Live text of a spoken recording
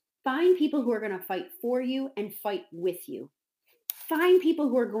Find people who are going to fight for you and fight with you. Find people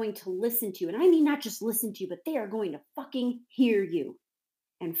who are going to listen to you. And I mean, not just listen to you, but they are going to fucking hear you.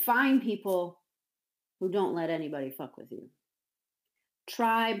 And find people who don't let anybody fuck with you.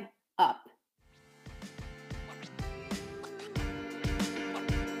 Tribe up.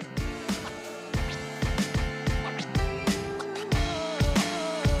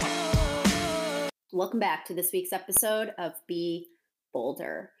 Welcome back to this week's episode of Be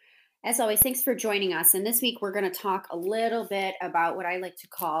Bolder. As always, thanks for joining us. And this week we're going to talk a little bit about what I like to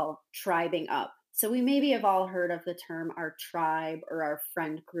call tribing up. So we maybe have all heard of the term our tribe or our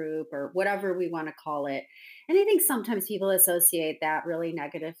friend group or whatever we want to call it. And I think sometimes people associate that really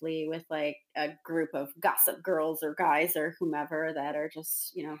negatively with like a group of gossip girls or guys or whomever that are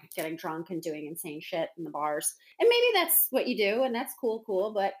just, getting drunk and doing insane shit in the bars. And maybe that's what you do and that's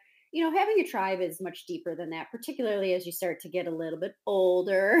cool. But having a tribe is much deeper than that, particularly as you start to get a little bit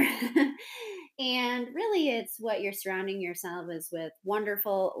older. And really, it's what you're surrounding yourself is with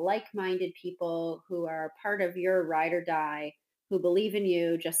wonderful, like minded people who are part of your ride or die, who believe in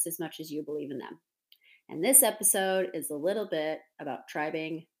you just as much as you believe in them. And this episode is a little bit about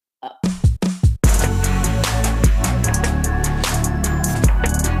tribing up.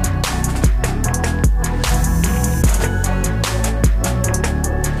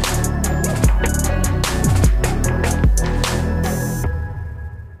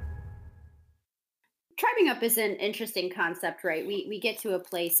 Tribing up is an interesting concept, right? We get to a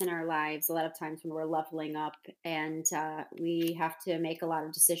place in our lives a lot of times when we're leveling up, and we have to make a lot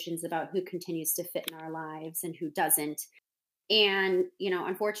of decisions about who continues to fit in our lives and who doesn't. And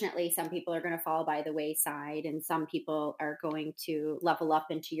unfortunately, some people are going to fall by the wayside, and some people are going to level up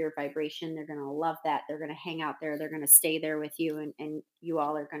into your vibration. They're going to love that. They're going to hang out there. They're going to stay there with you, and you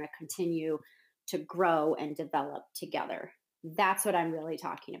all are going to continue to grow and develop together. That's what I'm really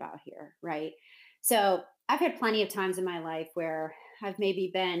talking about here, right? So I've had plenty of times in my life where I've maybe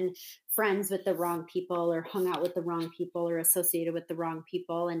been friends with the wrong people or hung out with the wrong people or associated with the wrong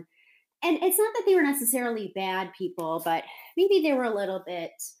people. And it's not that they were necessarily bad people, but maybe they were a little bit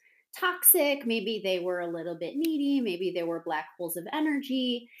toxic. Maybe they were a little bit needy. Maybe they were black holes of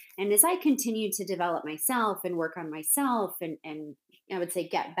energy. And as I continued to develop myself and work on myself and I would say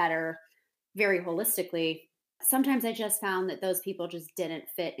get better very holistically, sometimes I just found that those people just didn't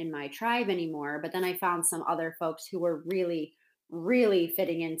fit in my tribe anymore. But then I found some other folks who were really, really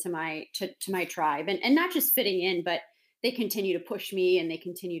fitting into to my tribe, and not just fitting in, but they continue to push me and they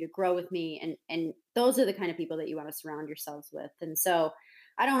continue to grow with me. And those are the kind of people that you want to surround yourselves with. And so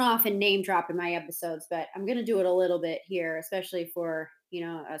I don't often name drop in my episodes, but I'm going to do it a little bit here, especially for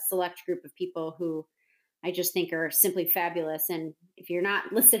a select group of people who I just think are simply fabulous. And if you're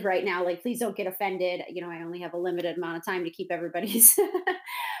not listed right now, like, please don't get offended. I only have a limited amount of time to keep everybody's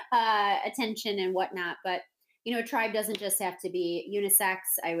attention and whatnot. But, a tribe doesn't just have to be unisex.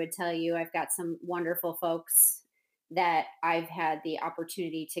 I would tell you, I've got some wonderful folks that I've had the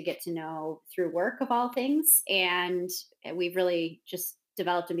opportunity to get to know through work of all things. And we've really just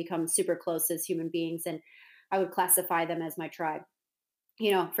developed and become super close as human beings. And I would classify them as my tribe.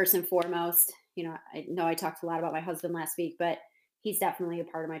 First and foremost, I know I talked a lot about my husband last week, but he's definitely a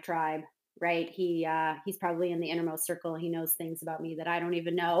part of my tribe, right? He's probably in the innermost circle. He knows things about me that I don't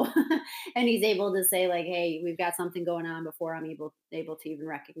even know. And he's able to say like, hey, we've got something going on before I'm able to even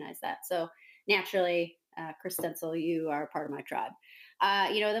recognize that. So naturally, Chris Stencil, you are part of my tribe.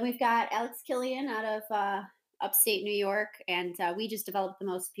 Then we've got Alex Killian out of upstate New York, and we just developed the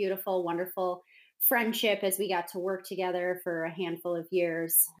most beautiful, wonderful friendship as we got to work together for a handful of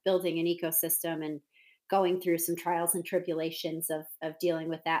years, building an ecosystem and going through some trials and tribulations of dealing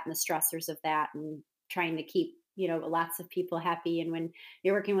with that and the stressors of that and trying to keep lots of people happy. And when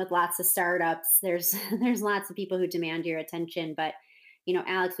you're working with lots of startups, there's there's lots of people who demand your attention, but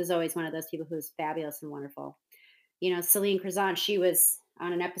Alex was always one of those people who was fabulous and wonderful. Celine Crescent, she was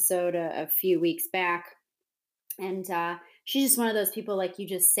on an episode a few weeks back, and she's just one of those people, like, you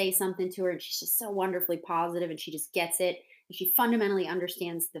just say something to her and she's just so wonderfully positive and she just gets it. And she fundamentally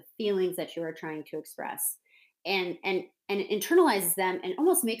understands the feelings that you are trying to express and internalizes them and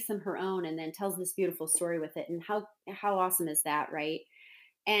almost makes them her own, and then tells this beautiful story with it. And how awesome is that, right?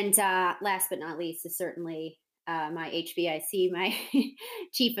 And last but not least is certainly my HBIC, my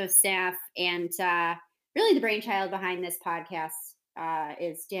chief of staff, and really the brainchild behind this podcast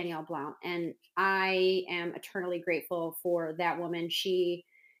is Danielle Blount. And I am eternally grateful for that woman. She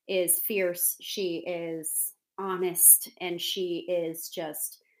is fierce, she is honest, and she is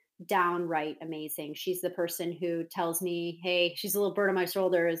just downright amazing. She's the person who tells me, hey, she's a little bird on my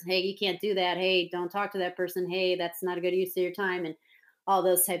shoulder, is, hey, you can't do that. Hey, don't talk to that person. Hey, that's not a good use of your time. And all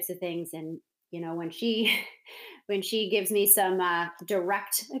those types of things. And when she when she gives me some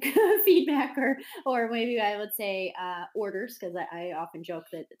direct feedback, or maybe I would say orders, because I often joke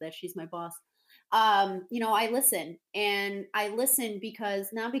that she's my boss. I listen, and I listen because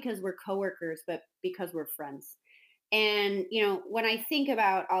not because we're coworkers, but because we're friends. And when I think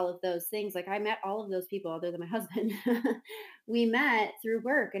about all of those things, like I met all of those people other than my husband. We met through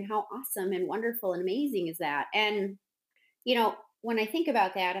work, and how awesome and wonderful and amazing is that? And when I think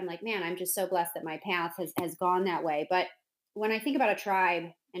about that, I'm like, man, I'm just so blessed that my path has gone that way. But when I think about a tribe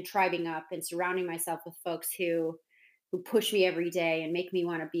and tribing up and surrounding myself with folks who push me every day and make me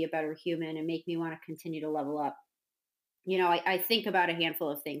want to be a better human and make me want to continue to level up, I think about a handful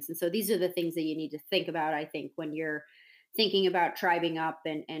of things. And so these are the things that you need to think about, I think, when you're thinking about tribing up,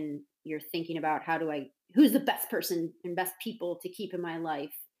 and you're thinking about who's the best person and best people to keep in my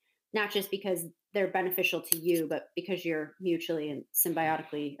life, not just because they're beneficial to you, but because you're mutually and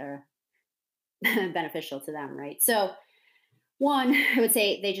symbiotically beneficial to them, right? So, one, I would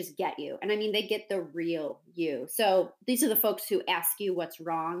say they just get you. And I mean, they get the real you. So these are the folks who ask you what's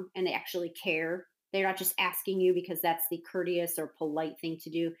wrong and they actually care. They're not just asking you because that's the courteous or polite thing to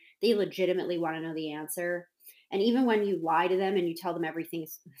do. They legitimately want to know the answer. And even when you lie to them and you tell them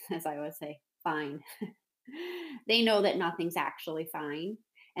everything's, as I always say, fine, they know that nothing's actually fine.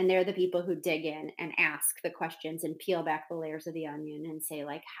 And they're the people who dig in and ask the questions and peel back the layers of the onion and say,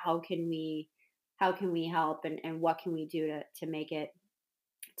 like, how can we help, and what can we do to make it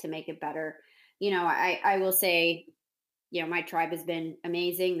better? I will say, my tribe has been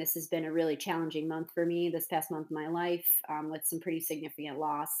amazing. This has been a really challenging month for me, this past month of my life, with some pretty significant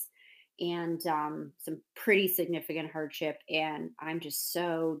loss and some pretty significant hardship. And I'm just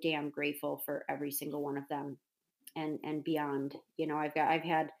so damn grateful for every single one of them, and beyond. I've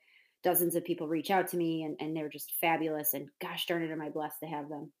had dozens of people reach out to me, and they're just fabulous. And gosh darn it, am I blessed to have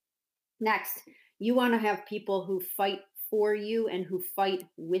them. Next, you want to have people who fight for you and who fight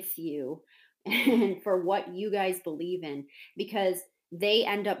with you and for what you guys believe in, because they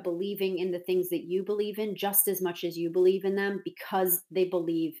end up believing in the things that you believe in just as much as you believe in them, because they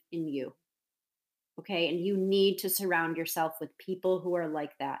believe in you. Okay. And you need to surround yourself with people who are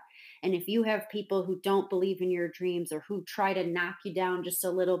like that. And if you have people who don't believe in your dreams, or who try to knock you down just a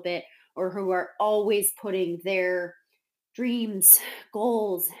little bit, or who are always putting their dreams,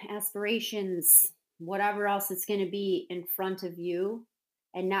 goals, aspirations, whatever else it's going to be in front of you,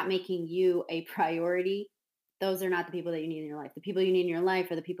 and not making you a priority, those are not the people that you need in your life. The people you need in your life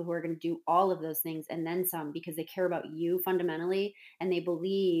are the people who are going to do all of those things and then some, because they care about you fundamentally, and they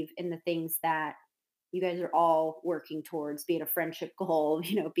believe in the things that you guys are all working towards, being a friendship goal,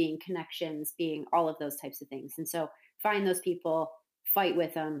 being connections, being all of those types of things. And so find those people, fight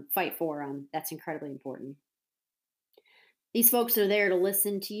with them, fight for them. That's incredibly important. These folks are there to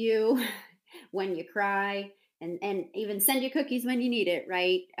listen to you when you cry, and even send you cookies when you need it,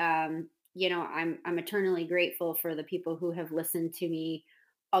 right? I'm eternally grateful for the people who have listened to me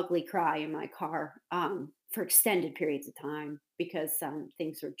ugly cry in my car, for extended periods of time, because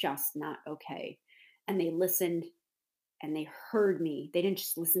things were just not okay. And they listened, and they heard me. They didn't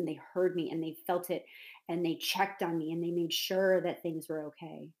just listen, they heard me, and they felt it, and they checked on me, and they made sure that things were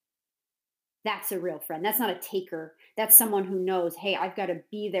okay. That's a real friend. That's not a taker. That's someone who knows, hey, I've got to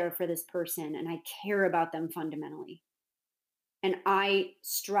be there for this person, and I care about them fundamentally. And I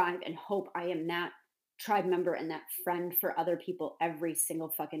strive and hope I am that tribe member and that friend for other people every single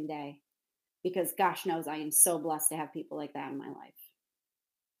fucking day, because gosh knows I am so blessed to have people like that in my life.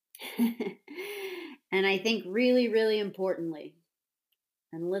 And I think really, really importantly,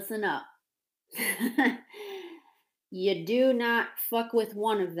 and listen up, you do not fuck with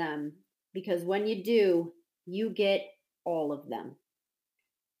one of them, because when you do, you get all of them.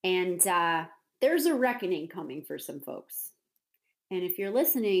 And there's a reckoning coming for some folks. And if you're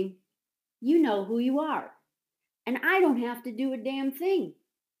listening, you know who you are. And I don't have to do a damn thing.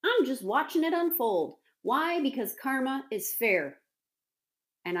 I'm just watching it unfold. Why? Because karma is fair.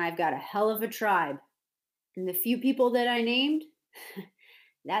 And I've got a hell of a tribe. And the few people that I named,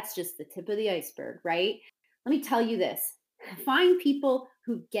 that's just the tip of the iceberg, right? Let me tell you this: find people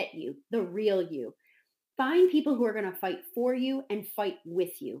who get you, the real you. Find people who are going to fight for you and fight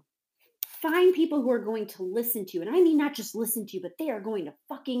with you. Find people who are going to listen to you. And I mean, not just listen to you, but they are going to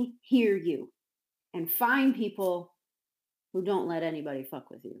fucking hear you. And find people who don't let anybody fuck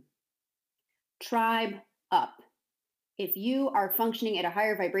with you. Tribe up. If you are functioning at a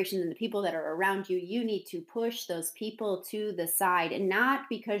higher vibration than the people that are around you, you need to push those people to the side. And not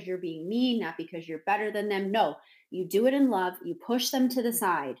because you're being mean, not because you're better than them. No, you do it in love. You push them to the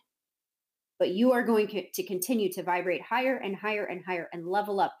side. but you are going to continue to vibrate higher and higher and higher and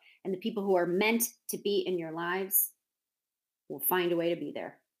level up. And the people who are meant to be in your lives will find a way to be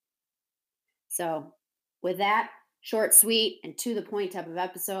there. So, with that short, sweet, and to the point type of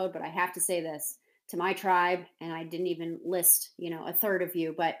episode, but I have to say this to my tribe, and I didn't even list, a third of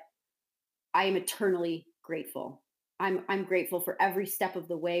you, but I am eternally grateful. I'm grateful for every step of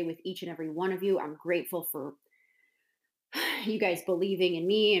the way with each and every one of you. I'm grateful for you guys believing in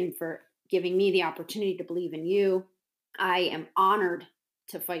me and for giving me the opportunity to believe in you. I am honored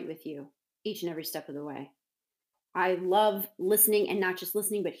to fight with you each and every step of the way. I love listening, and not just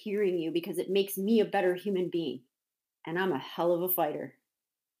listening, but hearing you, because it makes me a better human being. And I'm a hell of a fighter.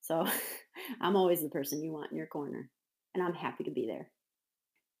 So I'm always the person you want in your corner. And I'm happy to be there.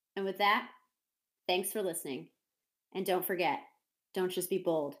 And with that, thanks for listening. And don't forget, don't just be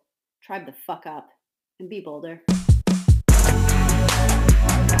bold. Tribe the fuck up and be bolder.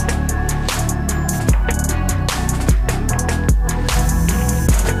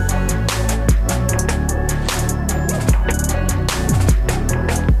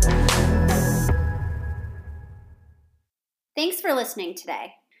 Thanks for listening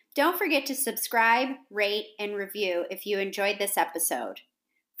today. Don't forget to subscribe, rate, and review if you enjoyed this episode.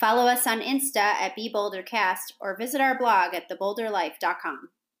 Follow us on Insta at BeBolderCast or visit our blog at theboulderlife.com.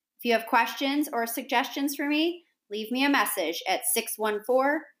 If you have questions or suggestions for me, leave me a message at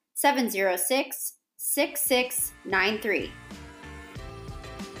 614-706-6693.